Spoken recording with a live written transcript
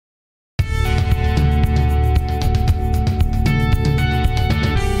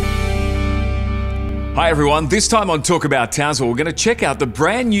Hi everyone, this time on Talk About Townsville, we're going to check out the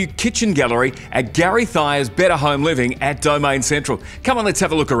brand new kitchen gallery at Gary Thayer's Betta Home Living at Domain Central. Come on, let's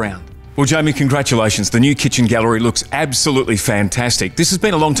have a look around. Well, Jamie, congratulations. The new kitchen gallery looks absolutely fantastic. This has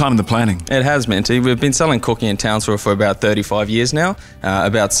been a long time in the planning. It has, Minty. We've been selling cooking in Townsville for about 35 years now.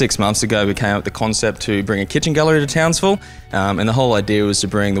 About 6 months ago, we came up with the concept to bring a kitchen gallery to Townsville, and the whole idea was to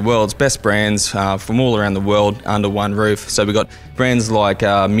bring the world's best brands from all around the world under one roof. So we've got brands like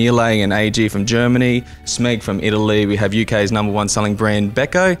Miele and AG from Germany, Smeg from Italy, we have UK's #1 selling brand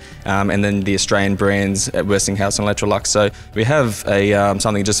Betta, and then the Australian brands at Westinghouse and Electrolux. So we have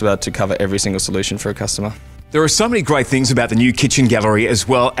something just about to cover every single solution for a customer. There are so many great things about the new kitchen gallery, as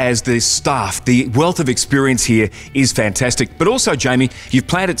well as the staff. The wealth of experience here is fantastic. But also, Jamie, you've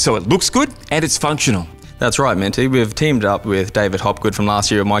planned it so it looks good and it's functional. That's right, Minty. We've teamed up with David Hopgood from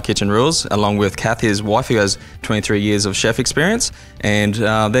last year at My Kitchen Rules, along with Kath, his wife, who has 23 years of chef experience, and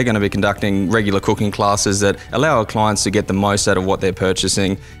they're going to be conducting regular cooking classes that allow our clients to get the most out of what they're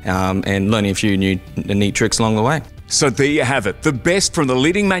purchasing and learning a few new neat tricks along the way. So there you have it, the best from the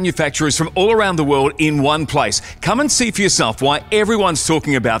leading manufacturers from all around the world in one place. Come and see for yourself why everyone's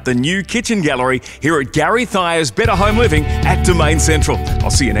talking about the new kitchen gallery here at Gary Thayer's Betta Home Living at Domain Central. I'll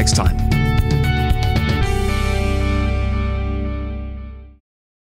see you next time.